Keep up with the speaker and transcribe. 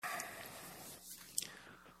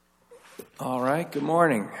All right, good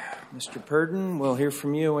morning. Mr. Purdon, we'll hear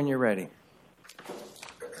from you when you're ready.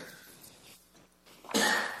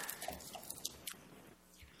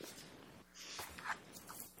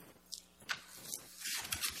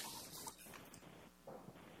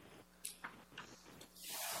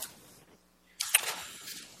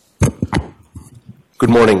 Good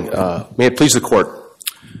morning. May it please the Court.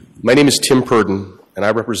 My name is Tim Purdon, and I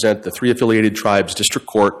represent the three affiliated tribes, District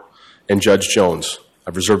Court, and Judge Jones.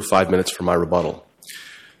 I've reserved 5 minutes for my rebuttal.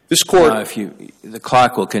 This Court... the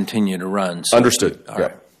clock will continue to run. So understood. All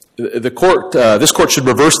right. This Court should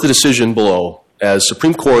reverse the decision below, as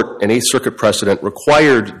Supreme Court and Eighth Circuit precedent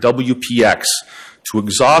required WPX to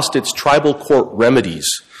exhaust its tribal court remedies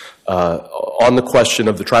on the question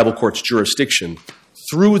of the tribal court's jurisdiction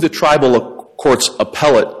through the tribal court's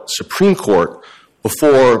appellate Supreme Court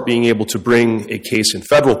before being able to bring a case in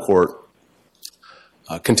federal court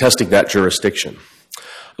contesting that jurisdiction.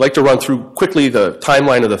 I'd like to run through quickly the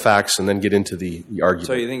timeline of the facts and then get into the argument.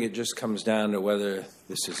 So you think it just comes down to whether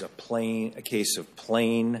this is a case of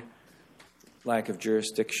plain lack of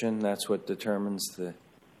jurisdiction? That's what determines the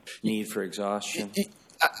need for exhaustion?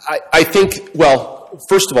 I think, well,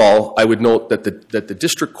 first of all, I would note that the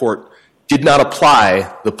district court did not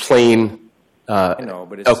apply the plain... I know,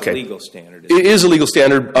 but it's a legal standard. It is a legal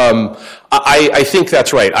standard. I think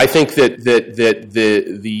that's right. I think that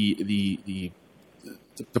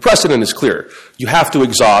the precedent is clear. You have to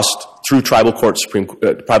exhaust through tribal court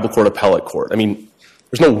appellate court. I mean,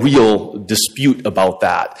 there's no real dispute about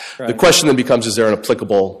that. Right. The question then becomes, is there an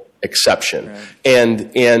applicable exception? Right.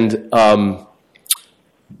 And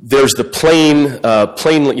there's the plain,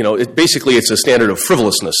 basically it's a standard of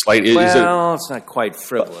frivolousness. Right? It's not quite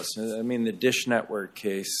frivolous. I mean, the Dish Network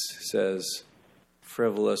case says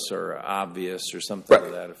frivolous or obvious or something to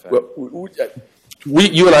that effect.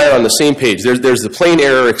 You and I are on the same page. There's the plain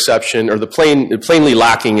error exception or the plainly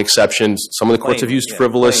lacking exception. Some of the courts have used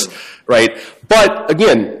frivolous, right? But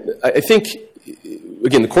again, I think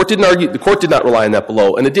the court didn't argue. The court did not rely on that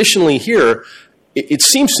below. And additionally, here, it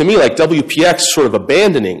seems to me like WPX is sort of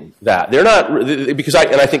abandoning that. They're not, because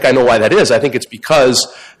I think I know why that is. I think it's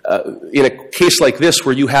because in a case like this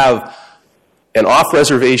where you have an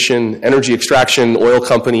off-reservation energy extraction oil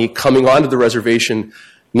company coming onto the reservation,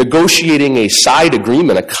 negotiating a side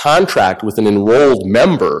agreement, a contract with an enrolled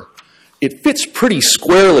member, it fits pretty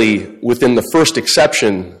squarely within the first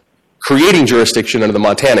exception, creating jurisdiction under the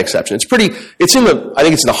Montana exception. I think it's in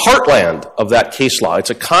the heartland of that case law. It's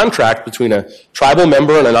a contract between a tribal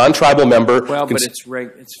member and a non-tribal member. Well, but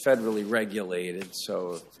it's federally regulated,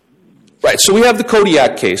 so... Right, so we have the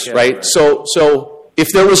Kodiak case, right? So if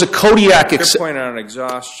there was a Kodiak... Your point on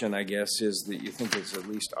exhaustion, I guess, is that you think it's at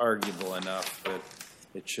least arguable enough that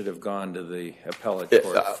it should have gone to the appellate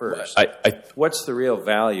court first. What's the real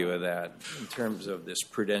value of that in terms of this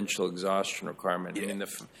prudential exhaustion requirement? I mean,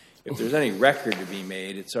 if there's any record to be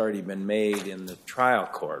made, it's already been made in the trial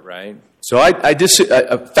court, right? So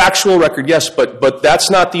a factual record, yes, but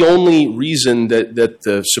that's not the only reason that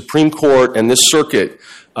the Supreme Court and this circuit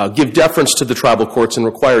give deference to the tribal courts and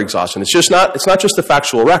require exhaustion. It's not just the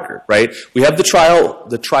factual record, right? We have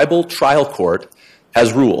the tribal trial court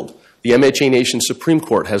has ruled. The MHA Nation Supreme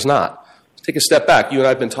Court has not. Let's take a step back. You and I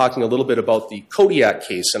have been talking a little bit about the Kodiak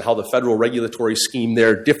case and how the federal regulatory scheme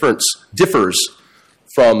there differs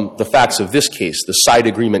from the facts of this case, the side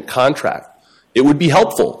agreement contract. It would be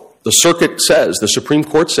helpful. The circuit says, the Supreme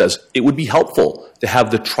Court says, it would be helpful to have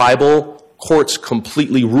the tribal courts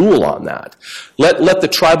completely rule on that. Let the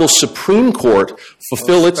tribal Supreme Court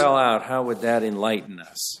fulfill its... Spell out, how would that enlighten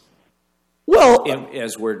us? Well,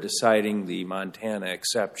 as we're deciding the Montana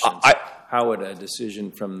exceptions, how would a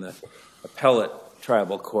decision from the appellate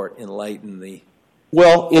tribal court enlighten the...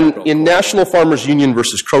 Well, in National Farmers Union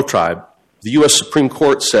versus Crow Tribe, the U.S. Supreme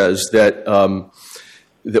Court says that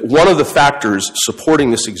one of the factors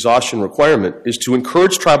supporting this exhaustion requirement is to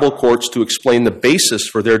encourage tribal courts to explain the basis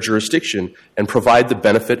for their jurisdiction and provide the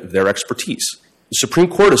benefit of their expertise. The Supreme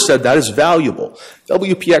Court has said that is valuable.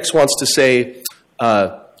 WPX wants to say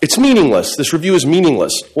it's meaningless. This review is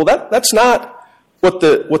meaningless. Well, that's not what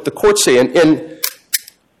the courts say. And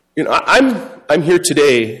you know, I'm here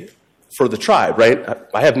today for the tribe, right?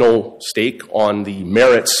 I have no stake on the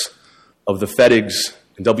merits of the FedEx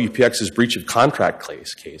and WPX's breach of contract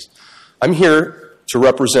case. I'm here to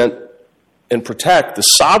represent and protect the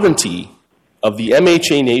sovereignty of the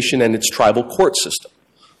MHA Nation and its tribal court system.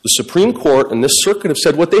 The Supreme Court and this circuit have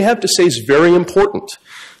said what they have to say is very important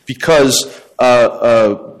because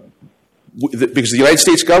the United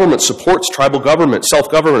States government supports tribal government,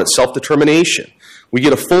 self-government, self-determination. We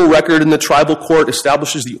get a full record in the tribal court,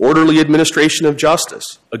 establishes the orderly administration of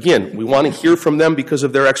justice. Again, we want to hear from them because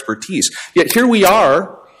of their expertise. Yet here we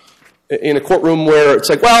are in a courtroom where it's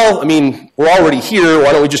like, well, I mean, we're already here.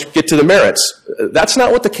 Why don't we just get to the merits? That's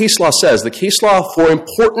not what the case law says. The case law, for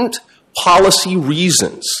important policy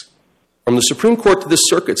reasons, from the Supreme Court to this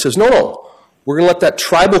circuit, says, no, we're going to let that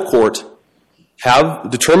tribal court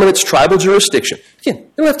determine its tribal jurisdiction. Again,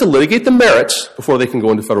 they don't have to litigate the merits before they can go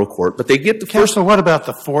into federal court, but they get the first. So what about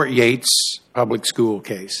the Fort Yates public school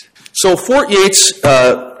case? So Fort Yates,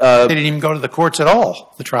 they didn't even go to the courts at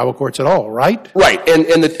all, the tribal courts at all, right? Right,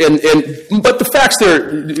 but the facts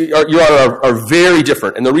there, Your Honor, are very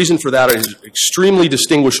different, and the reason for that is extremely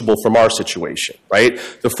distinguishable from our situation. Right,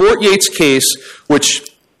 the Fort Yates case, which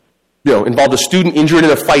involved a student injured in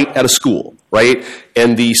a fight at a school, right?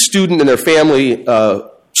 And the student and their family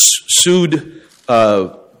sued.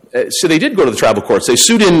 So they did go to the tribal courts. They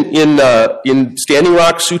sued in Standing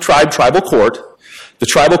Rock Sioux Tribe Tribal Court. The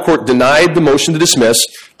tribal court denied the motion to dismiss.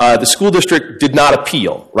 The school district did not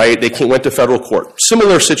appeal, right? They went to federal court.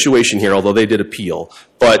 Similar situation here, although they did appeal.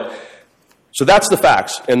 So that's the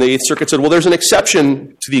facts. And the Eighth Circuit said, well, there's an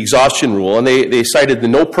exception to the exhaustion rule, and they cited the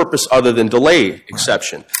no purpose other than delay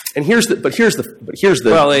exception. And here's the.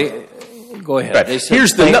 Well, go ahead.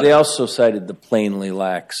 Right. They also cited the plainly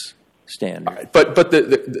lax standard. Right. But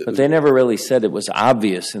they never really said it was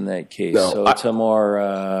obvious in that case. No, so it's a more.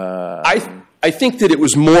 I think that it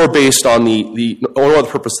was more based on the no other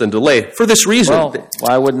purpose than delay for this reason. Well,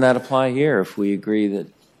 why wouldn't that apply here if we agree that?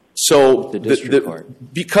 So the district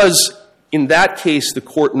court, because in that case, the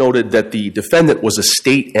court noted that the defendant was a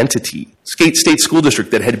state entity, state school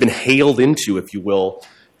district that had been hailed into, if you will,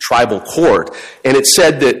 tribal court. And it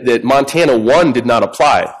said that Montana 1 did not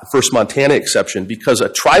apply, the first Montana exception, because a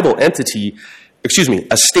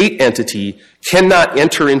state entity cannot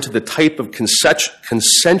enter into the type of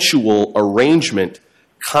consensual arrangement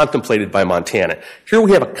contemplated by Montana. Here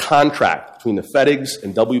we have a contract between the FedEx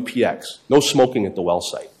and WPX, no smoking at the well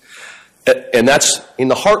site. And that's in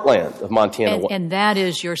the heartland of Montana. And that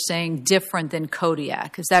is, you're saying, different than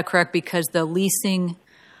Kodiak. Is that correct? Because the leasing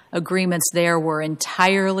agreements there were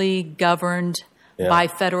entirely governed by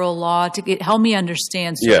federal law. Help me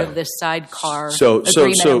understand sort of this sidecar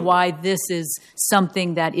agreement and why this is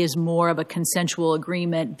something that is more of a consensual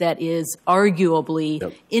agreement that is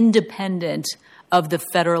arguably independent of the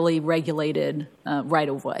federally regulated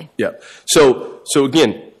right-of-way. Yeah. So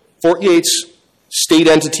again, Fort Yates, state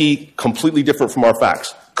entity, completely different from our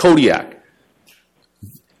facts. Kodiak.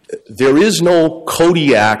 There is no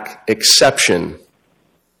Kodiak exception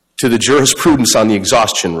to the jurisprudence on the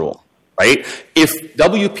exhaustion rule, right? If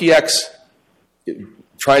WPX,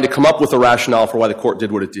 trying to come up with a rationale for why the court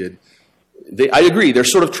did what it did, I agree, they're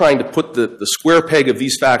sort of trying to put the square peg of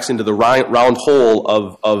these facts into the round hole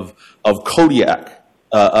of Kodiak.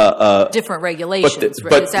 Different regulations,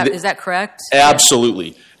 right? Is that correct?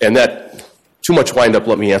 Absolutely. And that... Too much wind-up,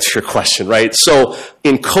 let me answer your question, right? So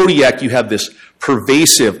in Kodiak, you have this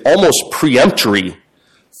pervasive, almost preemptory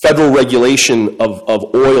federal regulation of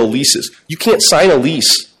oil leases. You can't sign a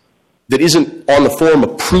lease that isn't on the form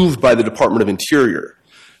approved by the Department of Interior.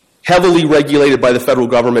 Heavily regulated by the federal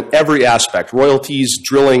government, every aspect, royalties,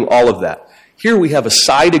 drilling, all of that. Here we have a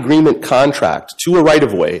side agreement contract to a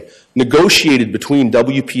right-of-way negotiated between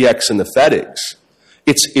WPX and the FedEx.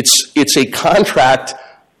 It's a contract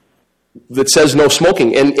that says no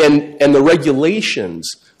smoking. And the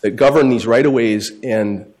regulations that govern these right-of-ways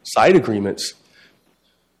and side agreements,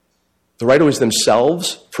 the right-of-ways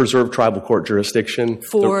themselves preserve tribal court jurisdiction.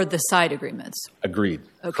 For the side agreements. Agreed.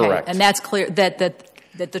 Okay. Correct. And that's clear that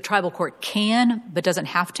the tribal court can but doesn't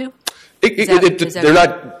have to? They're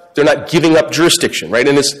not giving up jurisdiction, right?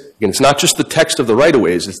 And it's not just the text of the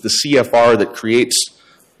right-of-ways, it's the CFR that creates.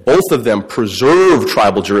 Both of them preserve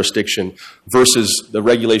tribal jurisdiction versus the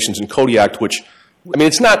regulations in Kodiak, which, I mean,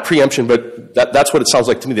 it's not preemption, but that's what it sounds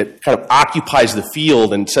like to me, that kind of occupies the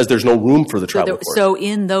field and says there's no room for the tribal court. So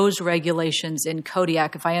in those regulations in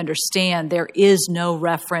Kodiak, if I understand, there is no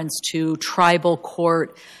reference to tribal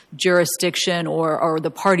court jurisdiction or the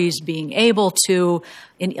parties being able to,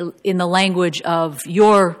 in the language of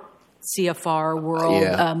your CFR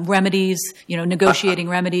world, remedies, negotiating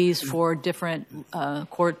remedies for different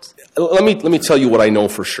courts? Let me tell you what I know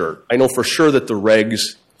for sure. I know for sure that the regs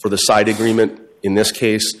for the side agreement in this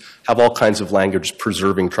case have all kinds of language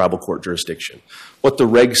preserving tribal court jurisdiction. What the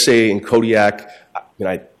regs say in Kodiak,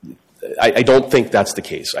 I don't think that's the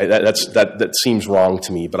case. That seems wrong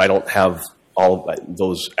to me, but I don't have all of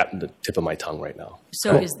those at the tip of my tongue right now.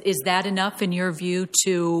 So is that enough in your view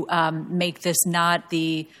to make this not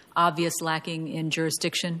the obvious lacking in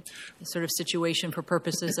jurisdiction sort of situation for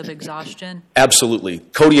purposes of exhaustion? Absolutely.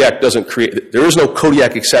 Kodiak doesn't create, there is no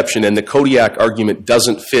Kodiak exception, and the Kodiak argument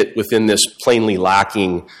doesn't fit within this plainly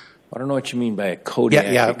lacking. I don't know what you mean by a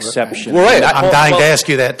Kodiak exception. Well, right. I'm dying to ask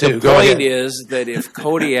you that too. The point is that if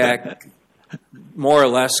Kodiak more or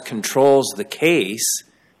less controls the case,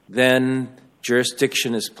 then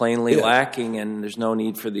jurisdiction is plainly lacking, and there's no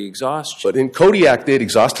need for the exhaustion. But in Kodiak, they had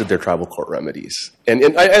exhausted their tribal court remedies, and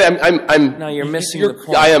I'm. Now you're missing the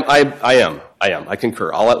point. I am. I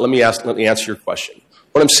concur. Let me answer your question.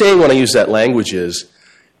 What I'm saying when I use that language is,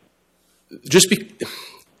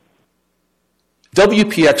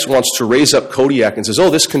 WPX wants to raise up Kodiak and says, "Oh,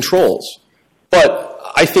 this controls," but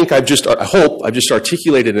I think I hope I've just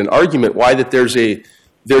articulated an argument why that there's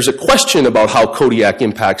a question about how Kodiak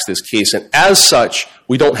impacts this case, and as such,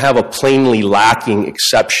 we don't have a plainly lacking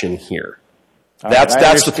exception here. That's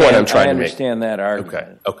the point I'm trying to make. I understand that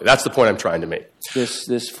argument. Okay, that's the point I'm trying to make.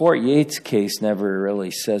 This Fort Yates case never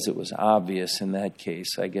really says it was obvious in that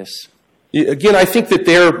case, I guess. Again, I think that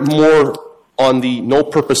they're more on the no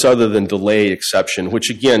purpose other than delay exception,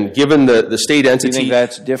 which again, given the state entity... You think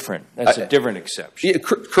that's different? That's a different exception. Yeah,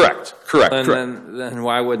 correct. Then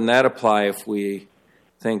why wouldn't that apply if we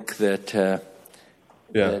think that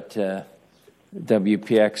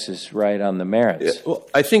WPX is right on the merits? Yeah, well,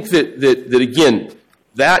 I think that again,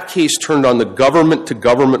 that case turned on the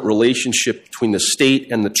government-to-government relationship between the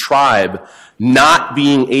state and the tribe not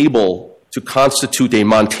being able to constitute a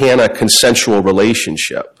Montana consensual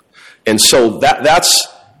relationship. And so that's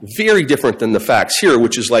very different than the facts here,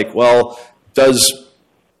 which is like, well,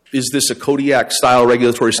 is this a Kodiak-style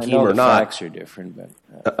regulatory scheme or not? I know the facts are different.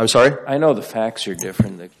 But, I'm sorry? I know the facts are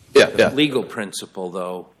different. The legal principle,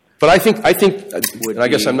 though. But I think, and I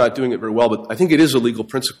guess I'm not doing it very well, but I think it is a legal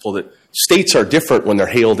principle that states are different when they're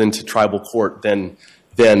hailed into tribal court than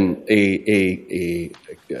a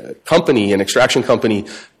company, an extraction company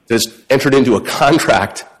that's entered into a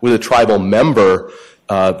contract with a tribal member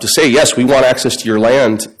to say, yes, we want access to your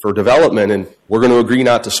land for development, and we're going to agree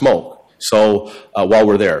not to smoke. So while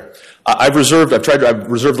we're there, I've reserved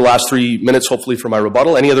the last 3 minutes, hopefully, for my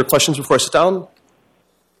rebuttal. Any other questions before I sit down?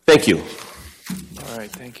 Thank you. All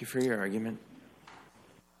right, thank you for your argument.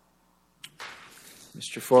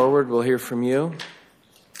 Mr. Forward, we'll hear from you.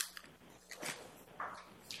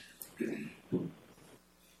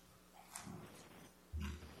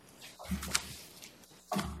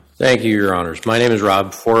 Thank you, Your Honors. My name is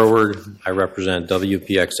Rob Forward. I represent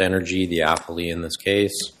WPX Energy, the appellee in this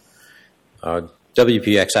case.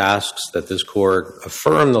 WPX asks that this court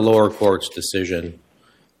affirm the lower court's decision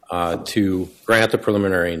to grant the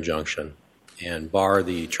preliminary injunction and bar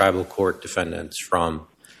the tribal court defendants from,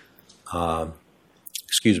 bar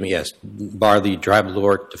the tribal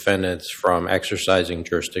court defendants from exercising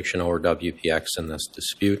jurisdiction over WPX in this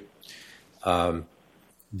dispute.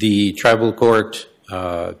 The tribal court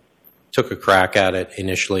took a crack at it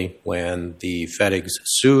initially when the FedEx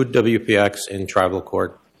sued WPX in tribal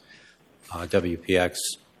court. WPX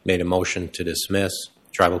made a motion to dismiss.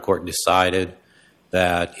 Tribal court decided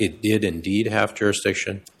that it did indeed have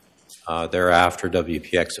jurisdiction. Thereafter,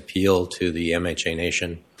 WPX appealed to the MHA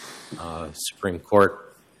Nation Supreme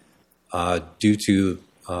Court due to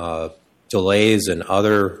delays and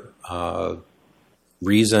other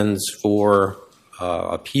reasons for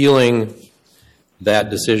appealing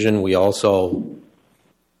that decision. We also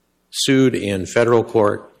sued in federal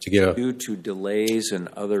court to get due to delays and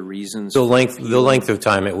other reasons. The length of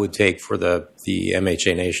time it would take for the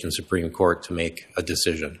MHA Nation Supreme Court to make a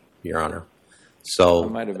decision, Your Honor. So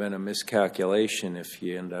it might have been a miscalculation if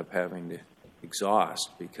you end up having to exhaust,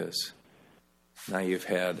 because now you've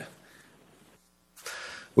had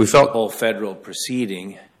the whole federal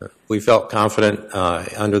proceeding. We felt confident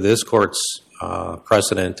under this court's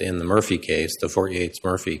precedent in the Murphy case, the Fort Yates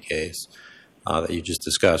Murphy case that you just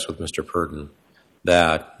discussed with Mr. Purdon,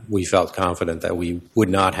 that we felt confident that we would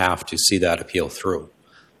not have to see that appeal through.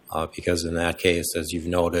 Because in that case, as you've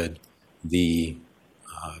noted, the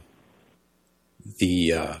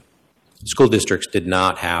school districts did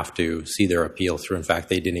not have to see their appeal through. In fact,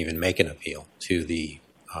 they didn't even make an appeal to the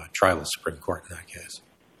tribal Supreme Court in that case.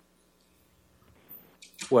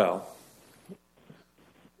 Well,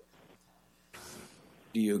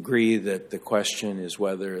 do you agree that the question is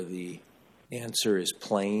whether the answer is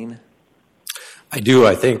plain? I do.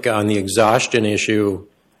 I think on the exhaustion issue,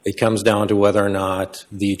 it comes down to whether or not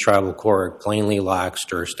the tribal court plainly lacks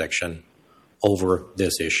jurisdiction over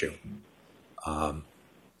this issue.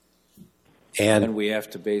 And we have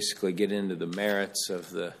to basically get into the merits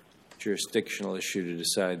of the jurisdictional issue to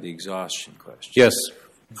decide the exhaustion question. Yes.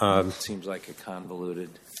 It seems like a convoluted...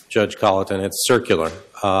 Judge Colleton, it's circular.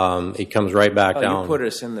 It comes right back down. You put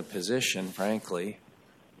us in the position, frankly,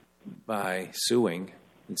 by suing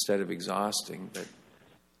instead of exhausting. But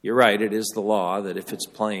you're right, it is the law that if it's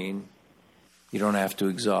plain, you don't have to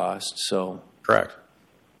exhaust. So correct.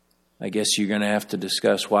 I guess you're going to have to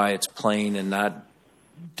discuss why it's plain and not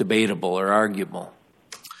debatable or arguable.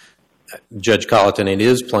 Judge Colleton, it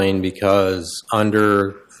is plain because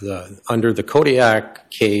under the Kodiak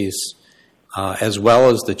case, as well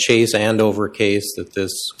as the Chase Andover case that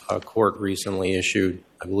this court recently issued,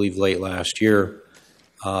 I believe late last year,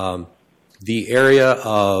 the area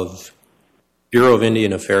of Bureau of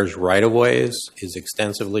Indian Affairs right-of-ways is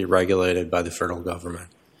extensively regulated by the federal government.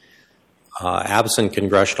 Absent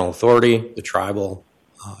congressional authority, the tribal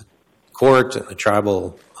court, the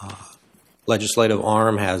tribal legislative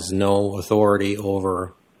arm has no authority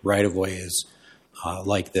over right-of-ways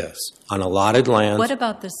like this. On allotted lands... What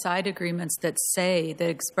about the side agreements that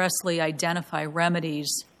expressly identify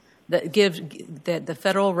remedies that the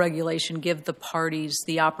federal regulation give the parties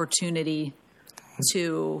the opportunity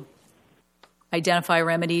to identify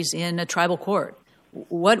remedies in a tribal court?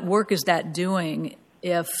 What work is that doing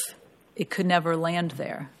if it could never land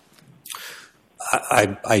there?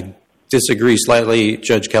 I disagree slightly,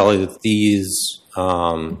 Judge Kelly, that these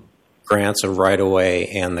grants of right-of-way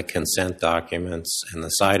and the consent documents and the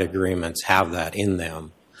side agreements have that in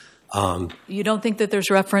them. You don't think that there's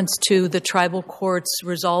reference to the tribal courts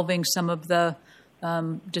resolving some of the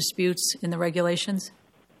disputes in the regulations?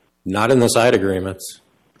 Not in the side agreements.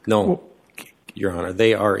 No, Your Honor.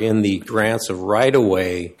 They are in the grants of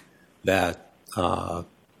right-of-way that...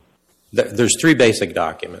 there's three basic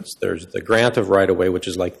documents. There's the grant of right-of-way, which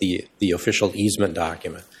is like the official easement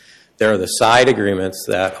document. There are the side agreements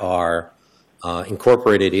that are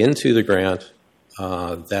incorporated into the grant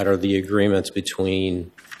that are the agreements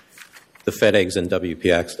between the FedEx and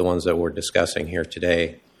WPX, the ones that we're discussing here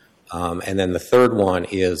today. And then the third one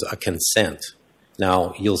is a consent.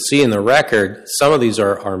 Now, you'll see in the record, some of these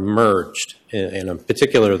are merged. In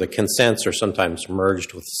particular, the consents are sometimes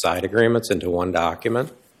merged with the side agreements into one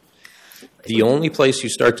document. The only place you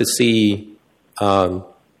start to see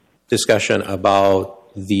discussion about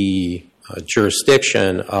the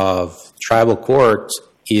jurisdiction of tribal courts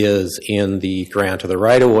is in the grant of the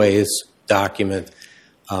right-of-ways document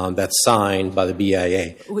that's signed by the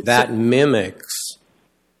BIA. That mimics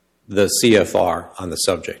the CFR on the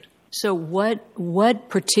subject. So what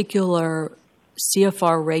particular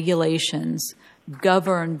CFR regulations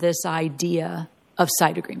govern this idea of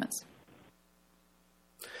side agreements?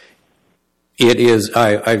 It is,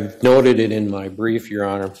 I've noted it in my brief, Your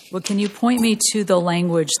Honor. Well, can you point me to the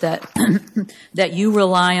language that that you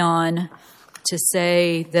rely on to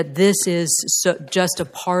say that this is just a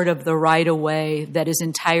part of the right-of-way that is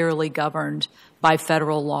entirely governed by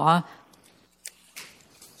federal law?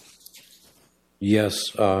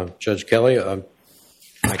 Yes, Judge Kelly, I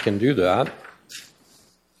can do that.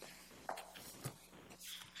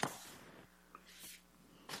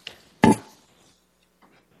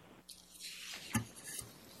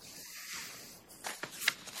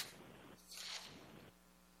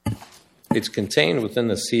 It's contained within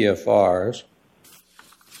the CFRs.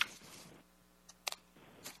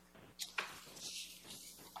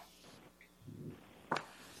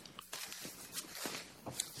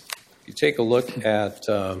 If you take a look at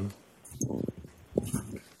the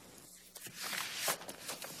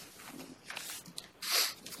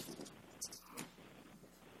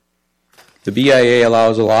BIA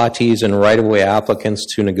allows allottees and right-of-way applicants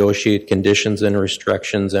to negotiate conditions and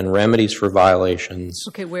restrictions and remedies for violations.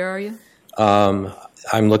 Okay, where are you?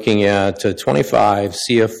 I'm looking at 25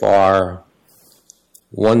 CFR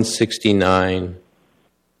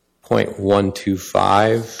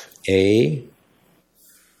 169.125A.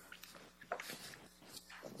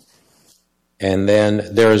 And then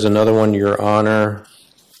there's another one, Your Honor,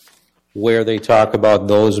 where they talk about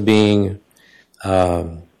those being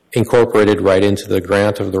incorporated right into the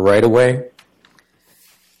grant of the right-of-way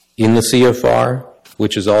in the CFR,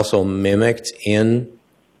 which is also mimicked in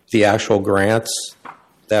the actual grants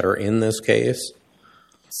that are in this case.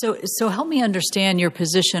 So help me understand your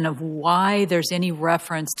position of why there's any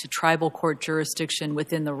reference to tribal court jurisdiction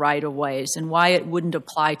within the right-of-ways and why it wouldn't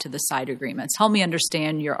apply to the side agreements. Help me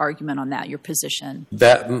understand your argument on that, your position.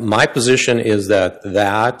 My position is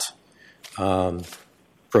that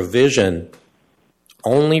provision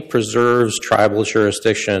only preserves tribal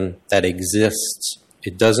jurisdiction that exists.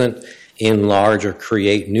 It doesn't enlarge or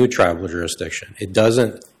create new tribal jurisdiction. It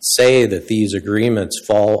doesn't say that these agreements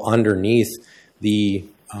fall underneath the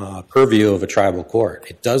purview of a tribal court.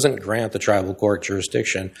 It doesn't grant the tribal court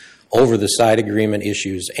jurisdiction over the side agreement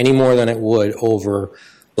issues any more than it would over,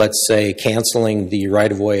 let's say, canceling the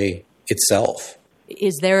right-of-way itself.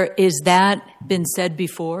 Is that been said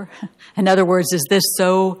before? In other words, is this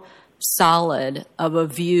so solid of a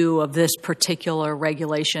view of this particular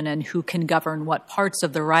regulation and who can govern what parts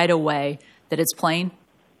of the right-of-way that it's plain?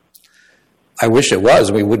 I wish it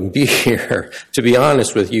was. We wouldn't be here. To be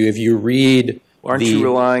honest with you, if you read... Aren't you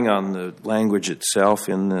relying on the language itself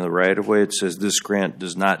in the right-of-way? It says this grant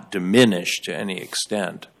does not diminish to any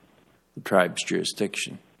extent the tribe's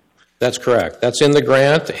jurisdiction. That's correct. That's in the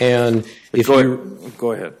grant, and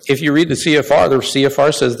go ahead. If you read the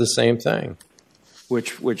CFR says the same thing.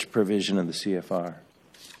 Which provision of the CFR?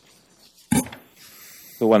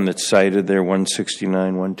 The one that's cited there,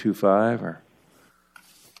 169.125, or?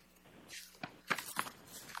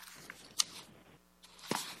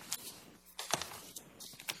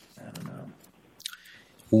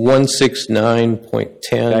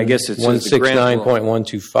 169.10. I guess it says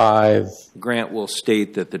 169.125. The grant will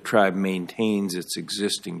state that the tribe maintains its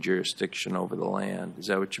existing jurisdiction over the land. Is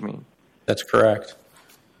that what you mean? That's correct.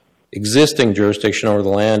 Existing jurisdiction over the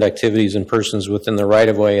land, activities, and persons within the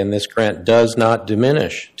right-of-way in this grant does not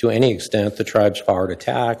diminish to any extent the tribe's power to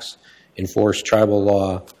tax, enforce tribal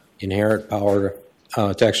law, inherent power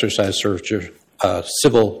to exercise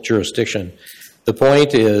civil jurisdiction. The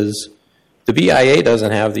point is, the BIA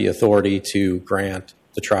doesn't have the authority to grant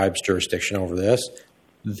the tribe's jurisdiction over this.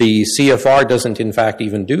 The CFR doesn't, in fact,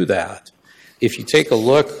 even do that. If you take a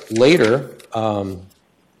look later,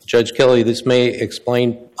 Judge Kelly, this may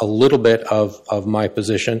explain a little bit of my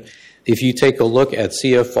position. If you take a look at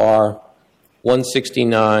CFR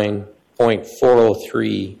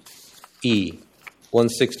 169.403E,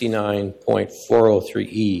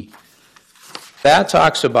 169.403E, that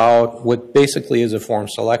talks about what basically is a form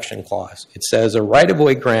selection clause. It says a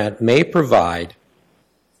right-of-way grant may provide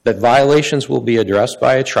that violations will be addressed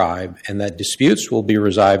by a tribe and that disputes will be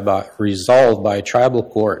resolved by a tribal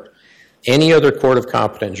court, any other court of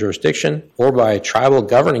competent jurisdiction, or by a tribal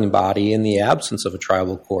governing body in the absence of a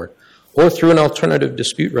tribal court, or through an alternative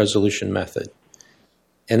dispute resolution method.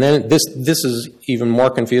 And then this is even more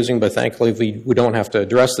confusing, but thankfully we don't have to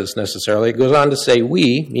address this necessarily. It goes on to say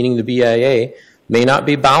we, meaning the BIA, may not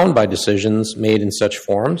be bound by decisions made in such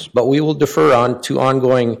forms, but we will defer to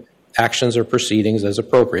ongoing actions or proceedings as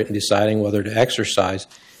appropriate in deciding whether to exercise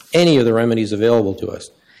any of the remedies available to us.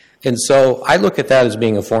 And so I look at that as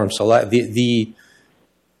being a form select. The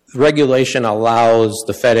regulation allows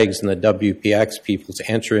the FedEx and the WPX people to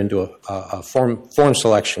enter into a form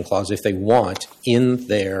selection clause if they want in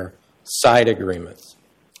their side agreements.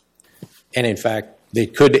 And in fact, they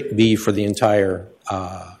could be for the entire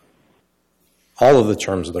all of the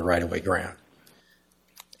terms of the right-of-way grant.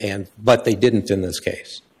 But they didn't in this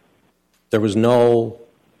case. There was no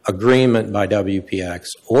agreement by WPX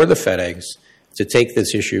or the FedEx to take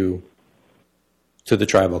this issue to the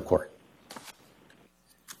tribal court.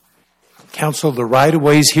 Counsel, the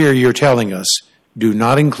right-of-ways here you're telling us do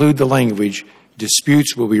not include the language,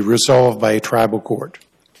 disputes will be resolved by a tribal court.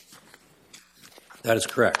 That is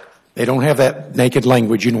correct. They don't have that naked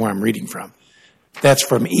language, you know where I'm reading from. That's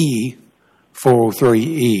from E,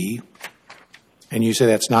 403E, and you say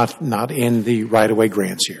that's not in the right-of-way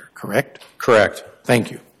grants here, correct? Correct.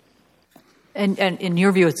 Thank you. And in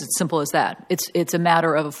your view, it's as simple as that. It's a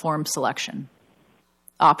matter of a form selection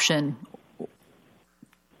option.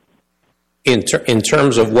 In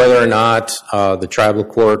terms of whether or not the tribal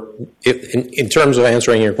court, in terms of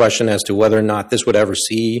answering your question as to whether or not this would ever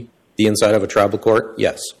see the inside of a tribal court,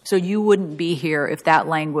 yes. So you wouldn't be here if that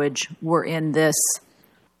language were in this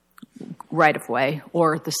right-of-way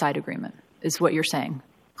or the side agreement, is what you're saying?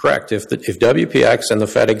 Correct. If WPX and the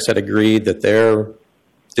FedEx had agreed that their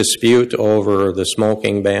dispute over the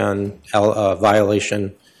smoking ban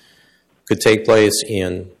violation could take place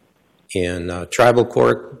in tribal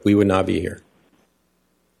court, we would not be here.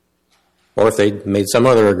 Or if they made some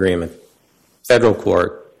other agreement, federal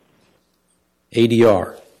court,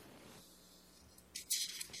 ADR.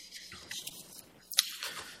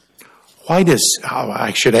 Why does,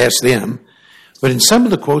 I should ask them, but in some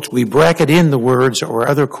of the quotes we bracket in the words or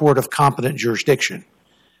other court of competent jurisdiction.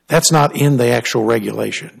 That's not in the actual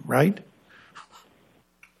regulation, right?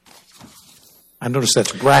 I noticed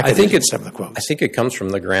that's bracketed in some of the quotes. I think it comes from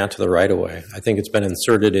the grant to the right-of-way. I think it's been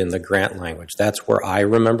inserted in the grant language. That's where I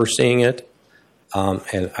remember seeing it.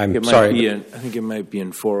 And I'm sorry. I think it might be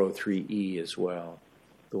in 403E as well,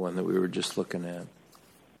 the one that we were just looking at.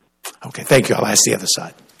 Okay, thank you. I'll ask the other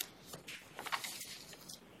side.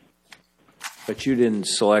 But you didn't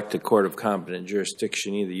select a court of competent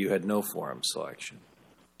jurisdiction either. You had no forum selection.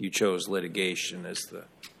 You chose litigation as the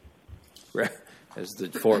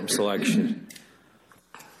forum selection.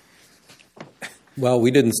 Well,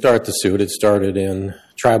 we didn't start the suit. It started in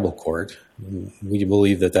tribal court. We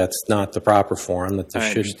believe that that's not the proper forum, that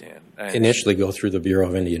this should initially go through the Bureau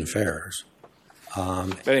of Indian Affairs.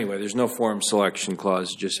 But anyway, there's no forum selection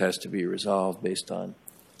clause. It just has to be resolved based on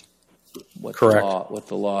what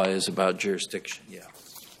the law is about jurisdiction. Yeah,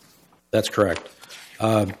 that's correct.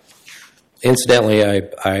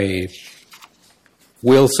 Incidentally, I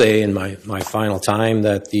will say in my final time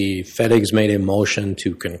that the FedEx made a motion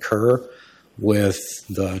to concur with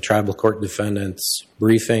the tribal court defendant's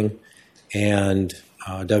briefing, and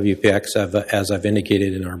WPX, as I've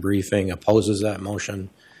indicated in our briefing, opposes that motion.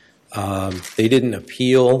 They didn't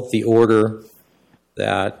appeal the order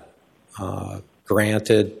that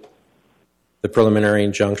granted the preliminary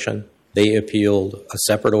injunction. They appealed a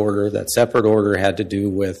separate order. That separate order had to do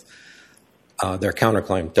with their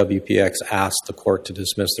counterclaim. WPX asked the court to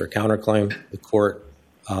dismiss their counterclaim. The court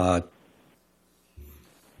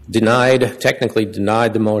technically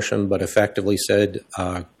denied the motion, but effectively said,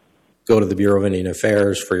 go to the Bureau of Indian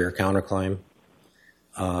Affairs for your counterclaim.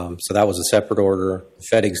 So that was a separate order.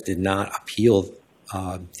 FedEx did not appeal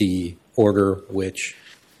the order which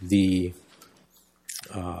the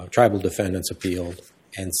tribal defendants appealed.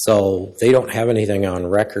 And so they don't have anything on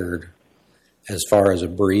record as far as a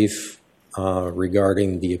brief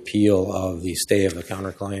regarding the appeal of the stay of the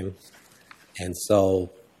counterclaim. And so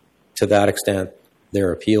to that extent,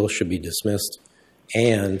 their appeal should be dismissed,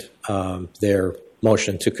 and their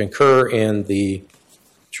motion to concur in the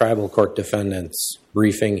tribal court defendants'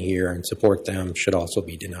 briefing here and support them should also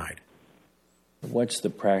be denied. What's the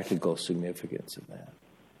practical significance of that?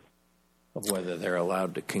 Of whether they're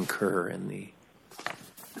allowed to concur in the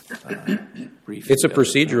briefing? It's a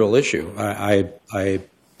procedural issue.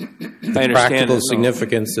 Practical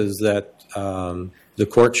significance is that the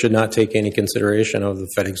court should not take any consideration of the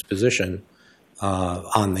FedEx position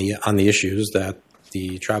on the issues that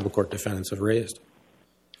the tribal court defendants have raised.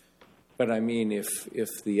 But I mean,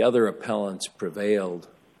 if the other appellants prevailed,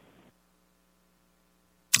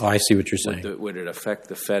 I see what you're saying. Would it affect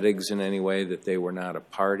the FedEx in any way that they were not a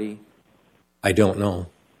party? I don't know,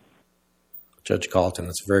 Judge Carlton.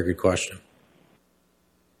 That's a very good question.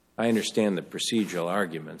 I understand the procedural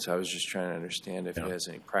arguments. I was just trying to understand if it has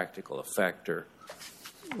any practical effect or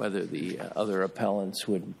whether the other appellants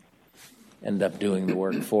would end up doing the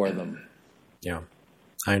work for them. Yeah,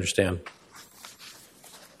 I understand.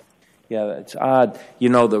 Yeah, it's odd. You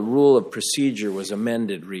know, the rule of procedure was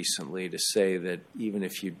amended recently to say that even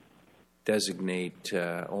if you designate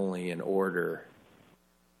only an order,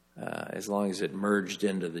 as long as it merged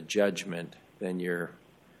into the judgment, then you're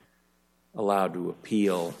allowed to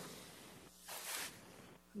appeal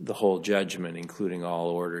the whole judgment, including all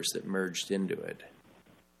orders that merged into it.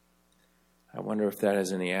 I wonder if that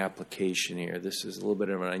has any application here. This is a little bit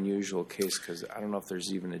of an unusual case because I don't know if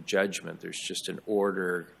there's even a judgment. There's just an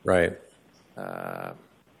order. Right.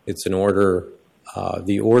 It's an order.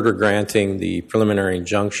 The order granting the preliminary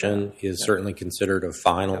injunction is certainly considered a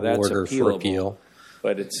final order for appeal.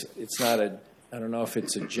 But it's not a, I don't know if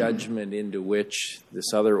it's a judgment into which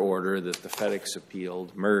this other order that the FedEx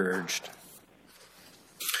appealed merged.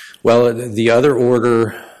 Well, the other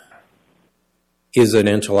order is an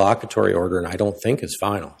interlocutory order, and I don't think it's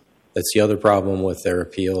final. That's the other problem with their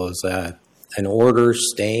appeal, is that an order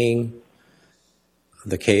staying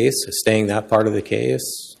the case, staying that part of the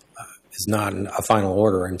case, is not a final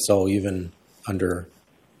order. And so even under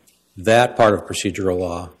that part of procedural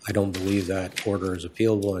law, I don't believe that order is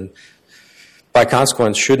appealable, and by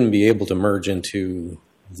consequence shouldn't be able to merge into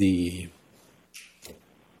the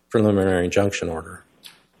preliminary injunction order.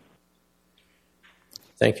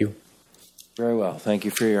 Thank you. Very well. Thank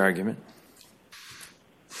you for your argument.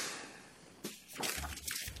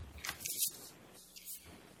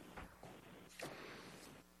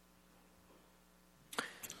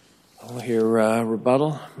 I'll hear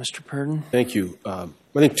rebuttal. Mr. Purdon. Thank you. I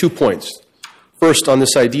think 2 points. First, on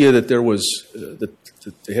this idea that there was that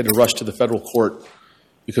they had to rush to the federal court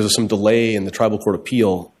because of some delay in the tribal court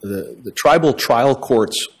appeal. The tribal trial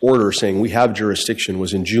court's order saying we have jurisdiction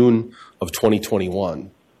was in June of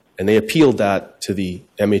 2021, and they appealed that to the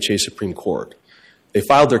MHA Supreme Court. They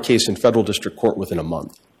filed their case in federal district court within a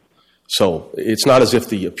month. So it's not as if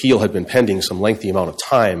the appeal had been pending some lengthy amount of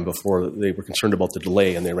time before they were concerned about the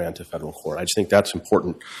delay and they ran to federal court. I just think that's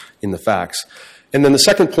important in the facts. And then the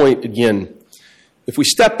second point, again, if we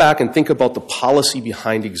step back and think about the policy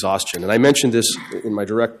behind exhaustion, and I mentioned this in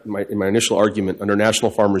my initial argument under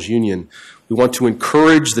National Farmers Union, we want to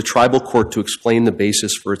encourage the tribal court to explain the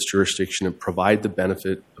basis for its jurisdiction and provide the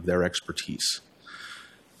benefit of their expertise.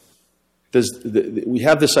 We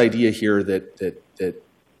have this idea here that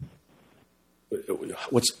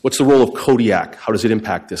what's the role of Kodiak? How does it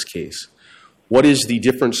impact this case? What is the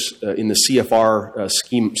difference in the CFR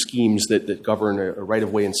schemes that govern a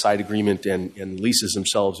right-of-way and side agreement and leases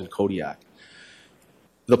themselves in Kodiak?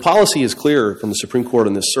 The policy is clear from the Supreme Court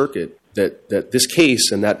in this circuit that this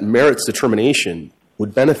case and that merits determination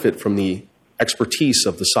would benefit from the expertise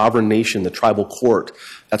of the sovereign nation, the tribal court.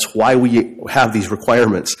 That's why we have these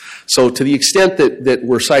requirements. So to the extent that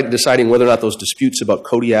we're deciding whether or not those disputes about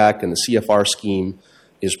Kodiak and the CFR scheme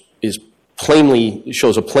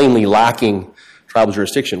shows a plainly lacking tribal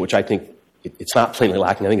jurisdiction, which I think it's not plainly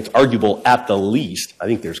lacking. I think it's arguable at the least. I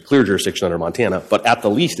think there's clear jurisdiction under Montana, but at the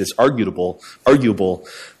least it's arguable.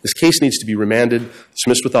 This case needs to be remanded,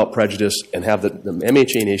 dismissed without prejudice, and have the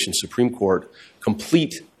MHA Nation Supreme Court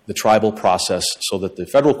complete the tribal process so that the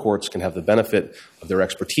federal courts can have the benefit of their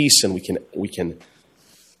expertise, and we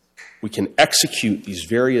can execute these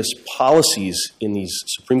various policies in these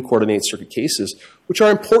Supreme Court and Eighth Circuit cases, which are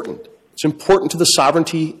important. It's important to the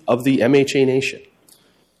sovereignty of the MHA Nation.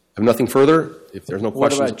 I have nothing further. If there's no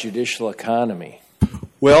questions. What about judicial economy?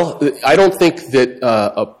 Well, I don't think that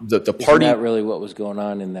the party... Isn't that really what was going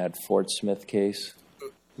on in that Fort Smith case?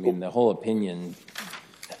 I mean, the whole opinion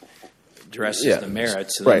addresses the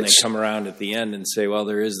merits, and then they come around at the end and say, well,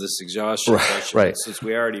 there is this exhaustion question. Right. Since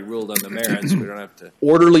we already ruled on the merits, we don't have to...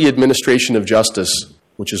 Orderly administration of justice,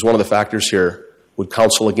 which is one of the factors here, would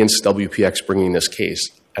counsel against WPX bringing this case.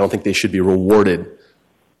 I don't think they should be rewarded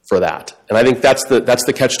for that. And I think that's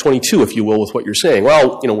the catch-22, if you will, with what you're saying.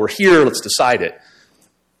 Well, we're here, let's decide it.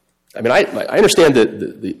 I mean, I understand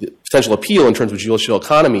the potential appeal in terms of judicial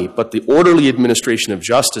economy, but the orderly administration of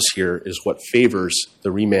justice here is what favors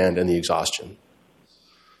the remand and the exhaustion.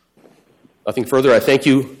 Nothing further. I thank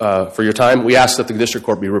you for your time. We ask that the district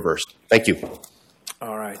court be reversed. Thank you.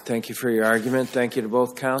 All right. Thank you for your argument. Thank you to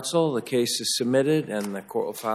both counsel. The case is submitted, and the court will file